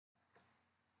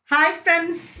Hi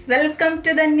friends, welcome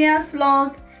to Dhanyas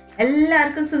vlog.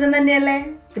 എല്ലാവർക്കും സുഖം തന്നെയല്ലേ?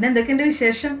 പിന്നെ എന്തൊക്കെയുണ്ട്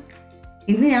വിശേഷം?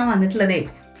 ഇന്ന് ഞാൻ വന്നിട്ടുള്ളതേ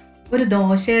ഒരു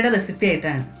ദോശയുടെ റെസിപ്പി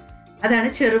ആയിട്ടാണ്. അതാണ്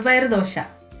ചെറുപയർ ദോശ.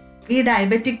 ഈ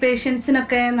ഡയബറ്റിക്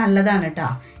പേഷ്യൻസിനൊക്കെ നല്ലതാണ് കേട്ടോ.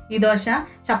 ഈ ദോശ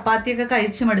ചപ്പാത്തിയൊക്കെ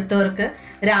കഴിച്ചു മടുത്തവർക്ക്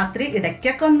രാത്രി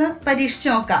ഇടയ്ക്കൊക്കെ ഒന്ന്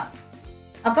പരീക്ഷിച്ച് നോക്കാം.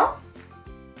 അപ്പോൾ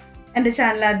എൻ്റെ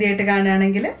ചാനൽ ആദ്യമായിട്ട്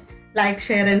കാണുകയാണെങ്കിൽ like,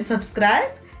 share and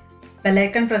subscribe.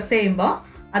 Bell icon press ചെയ്യുമ്പോൾ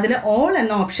അതിൽ ഓൾ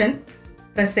എന്ന ഓപ്ഷൻ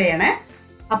പ്രസ് ചെയ്യണേ.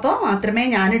 അപ്പോൾ മാത്രമേ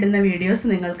ഞാനിടുന്ന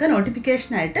വീഡിയോസ് നിങ്ങൾക്ക്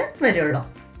നോട്ടിഫിക്കേഷനായിട്ട് വരുള്ളൂ.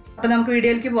 അപ്പോൾ നമുക്ക്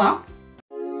വീഡിയോയിലേക്ക് പോവാം.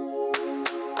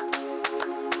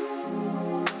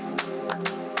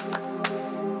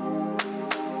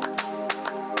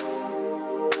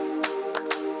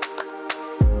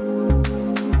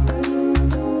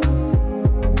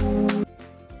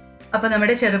 അപ്പോൾ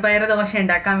നമ്മുടെ ചെറുപയർ ദോശ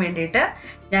ഉണ്ടാക്കാൻ വേണ്ടിയിട്ട്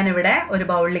ഞാനിവിടെ ഒരു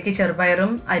ബൗളിലേക്ക്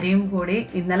ചെറുപയറും അരിയും കൂടി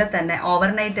ഇന്നലെ തന്നെ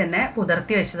ഓവർനൈറ്റ് തന്നെ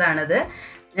കുതിർത്തി വെച്ചതാണിത്.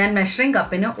 ഞാൻ മെഷറിംഗ്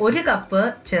കപ്പിന് 1 കപ്പ്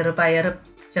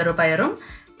ചെറുപയറും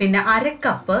പിന്നെ 1/2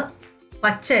 കപ്പ്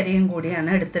പച്ചരിയും കൂടിയാണ്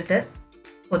എടുത്തിട്ട്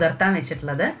കുതിർത്താൻ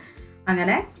വെച്ചിട്ടുള്ളത്.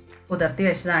 അങ്ങനെ കുതിർത്തി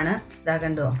വെച്ചതാണ്. ഇതാ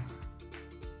കണ്ടോ,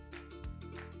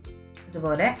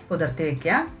 ഇതുപോലെ കുതിർത്തി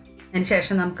വെക്കുക. അതിന്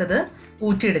ശേഷം നമുക്കിത്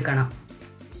ഊറ്റിയെടുക്കണം.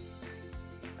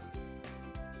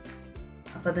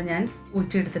 അപ്പോൾ അത് ഞാൻ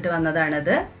ഊറ്റിയെടുത്തിട്ട്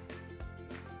വന്നതാണിത്.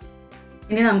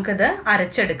 ഇനി നമുക്കിത്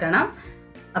അരച്ചെടുക്കണം.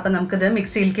 അപ്പം നമുക്കിത്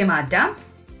മിക്സിയിലേക്ക് മാറ്റാം.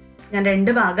 ഞാൻ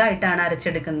 2 ഭാഗമായിട്ടാണ്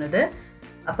അരച്ചെടുക്കുന്നത്.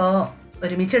 അപ്പോൾ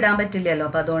ഒരുമിച്ചിടാൻ പറ്റില്ലല്ലോ.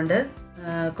 അപ്പോൾ അതുകൊണ്ട്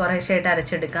കുറേശ്ശായിട്ട്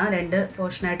അരച്ചെടുക്കാം. 2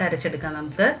 പോർഷനായിട്ട് അരച്ചെടുക്കാം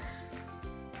നമുക്ക്.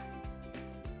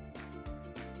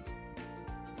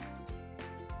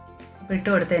 അപ്പോൾ ഇട്ട്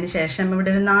കൊടുത്തതിന് ശേഷം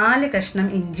ഇവിടെ ഒരു 4 കഷ്ണം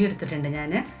ഇഞ്ചി എടുത്തിട്ടുണ്ട്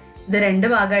ഞാൻ. ഇത്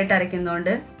 2 ഭാഗമായിട്ട്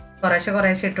അരയ്ക്കുന്നതുകൊണ്ട്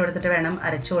കുറേശ്ശെ ഇട്ട് കൊടുത്തിട്ട് വേണം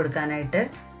അരച്ചു കൊടുക്കാനായിട്ട്.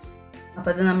 അപ്പോൾ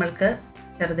ഇത് നമ്മൾക്ക്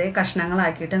ചെറുതെ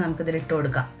കഷ്ണങ്ങളാക്കിയിട്ട് നമുക്കിതിൽ ഇട്ട്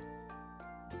കൊടുക്കാം.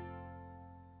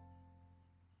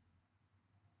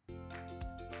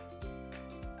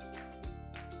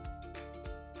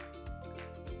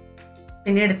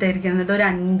 പിന്നെ എടുത്തിരിക്കുന്നത് ഒരു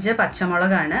 5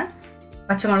 പച്ചമുളകാണ്.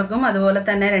 പച്ചമുളകും അതുപോലെ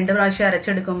തന്നെ 2 പ്രാവശ്യം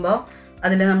അരച്ചെടുക്കുമ്പോൾ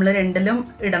അതിൽ നമ്മൾ 2ലും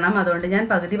ഇടണം. അതുകൊണ്ട് ഞാൻ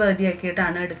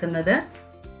പകുതിയാക്കിയിട്ടാണ് എടുക്കുന്നത്.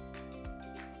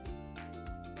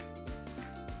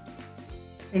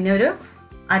 പിന്നെ ഒരു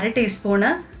 1/2 ടീസ്പൂണ്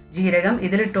ജീരകം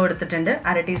ഇതിലിട്ട് കൊടുത്തിട്ടുണ്ട്.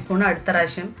 1/2 ടീസ്പൂൺ അടുത്ത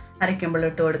പ്രാവശ്യം അരയ്ക്കുമ്പോൾ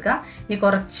ഇട്ട് കൊടുക്കുക. ഇനി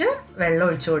കുറച്ച് വെള്ളം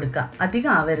ഒഴിച്ചു കൊടുക്കുക.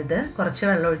 അധികം ആവരുത്, കുറച്ച്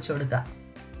വെള്ളം ഒഴിച്ചു കൊടുക്കുക.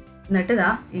 എന്നിട്ട്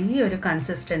ഇതാ ഈ ഒരു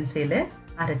കൺസിസ്റ്റൻസിയിൽ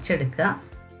അരച്ചെടുക്കുക.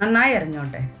 നന്നായി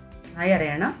അരഞ്ഞോട്ടെ, നന്നായി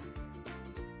അരയണം.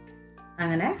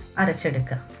 അങ്ങനെ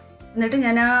അരച്ചെടുക്കുക. എന്നിട്ട്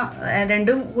ഞാൻ ആ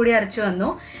 2ഉം കൂടി അരച്ച്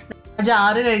വന്നു.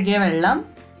 ജാറ് കഴുകിയ വെള്ളം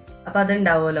അപ്പോൾ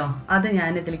അതുണ്ടാവുമല്ലോ, അത്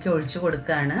ഞാൻ ഇതിലേക്ക് ഒഴിച്ചു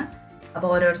കൊടുക്കുകയാണ്. അപ്പോൾ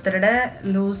ഓരോരുത്തരുടെ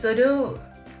ലൂസ്, ഒരു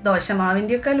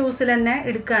ദോശമാവിൻ്റെയൊക്കെ ലൂസിൽ തന്നെ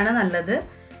എടുക്കുകയാണ് നല്ലത്.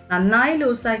 നന്നായി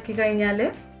ലൂസാക്കി കഴിഞ്ഞാൽ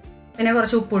പിന്നെ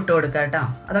കുറച്ച് ഉപ്പ് ഇട്ട് കൊടുക്കുക കേട്ടോ.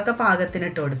 അതൊക്കെ പാകത്തിന്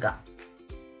ഇട്ട് കൊടുക്കുക.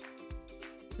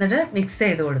 എന്നിട്ട് മിക്സ്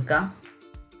ചെയ്ത് കൊടുക്കുക.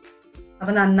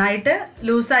 അപ്പോൾ നന്നായിട്ട്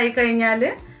ലൂസായി കഴിഞ്ഞാൽ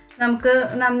നമുക്ക്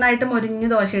നന്നായിട്ട് മൊരിഞ്ഞ്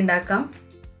ദോശ ഉണ്ടാക്കാം.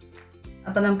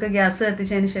 അപ്പോൾ നമുക്ക് ഗ്യാസ്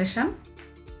കത്തിച്ചതിന് ശേഷം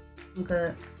നമുക്ക്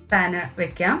പാന്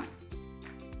വെക്കാം.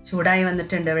 ചൂടായി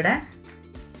വന്നിട്ടുണ്ട്. ഇവിടെ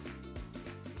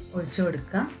ഒഴിച്ചു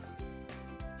കൊടുക്കുക.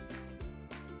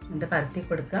 എന്നിട്ട് പരത്തി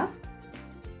കൊടുക്കുക.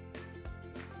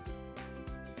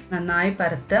 നന്നായി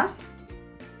പരത്തുക.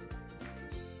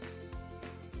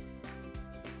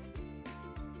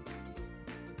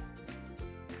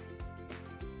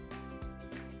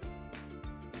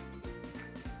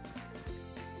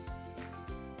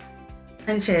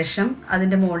 അതിനുശേഷം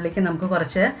അതിൻ്റെ മുകളിലേക്ക് നമുക്ക്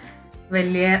കുറച്ച്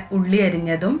വലിയ ഉള്ളി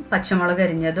അരിഞ്ഞതും പച്ചമുളക്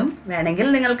അരിഞ്ഞതും, വേണമെങ്കിൽ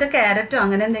നിങ്ങൾക്ക് ക്യാരറ്റോ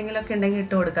അങ്ങനെ എന്തെങ്കിലുമൊക്കെ ഉണ്ടെങ്കിൽ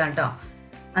ഇട്ട് കൊടുക്കാം കേട്ടോ.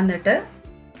 എന്നിട്ട്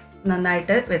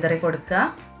നന്നായിട്ട് വിതറി കൊടുക്കുക.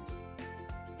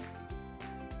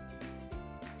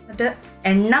 എന്നിട്ട്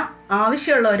എണ്ണ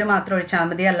ആവശ്യമുള്ളവർ മാത്രം ഒഴിച്ചാൽ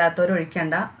മതി, അല്ലാത്തവർ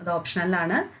ഒഴിക്കണ്ട. അത്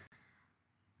ഓപ്ഷണലാണ്.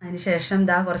 അതിന് ശേഷം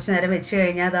ഇതാ കുറച്ച് നേരം വെച്ച്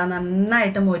കഴിഞ്ഞാൽ അതാ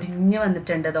നന്നായിട്ട് മൊരിഞ്ഞ്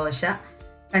വന്നിട്ടുണ്ട് ദോശ.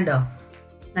 കണ്ടോ,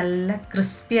 നല്ല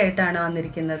ക്രിസ്പി ആയിട്ടാണ്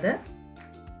വന്നിരിക്കുന്നത്.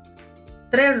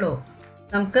 ഇത്രയേ ഉള്ളൂ.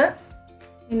 നമുക്ക്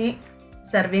ഇനി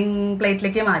സെർവിങ്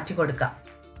പ്ലേറ്റിലേക്ക് മാറ്റി കൊടുക്കാം.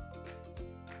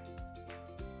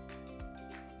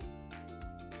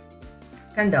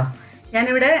 കണ്ടോ,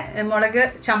 ഞാനിവിടെ മുളക്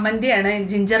ചമ്മന്തിയാണ്,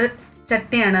 ജിഞ്ചർ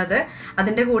ചട്നിയാണ് അത്,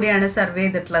 അതിൻ്റെ കൂടെയാണ് സെർവ്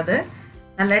ചെയ്തിട്ടുള്ളത്.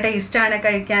 നല്ല ടേസ്റ്റാണ്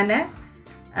കഴിക്കാൻ.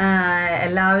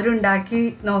 എല്ലാവരും ഉണ്ടാക്കി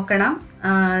നോക്കണം.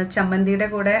 ചമ്മന്തിയുടെ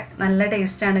കൂടെ നല്ല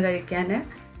ടേസ്റ്റാണ് കഴിക്കാൻ.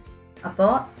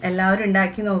 അപ്പോൾ എല്ലാവരും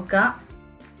ഉണ്ടാക്കി നോക്കുക.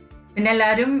 പിന്നെ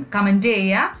എല്ലാവരും കമൻറ്റ്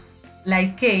ചെയ്യുക,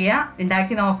 ലൈക്ക് ചെയ്യുക,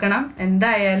 ഉണ്ടാക്കി നോക്കണം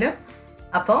എന്തായാലും.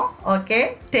 അപ്പോൾ okay,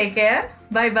 take care,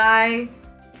 bye bye.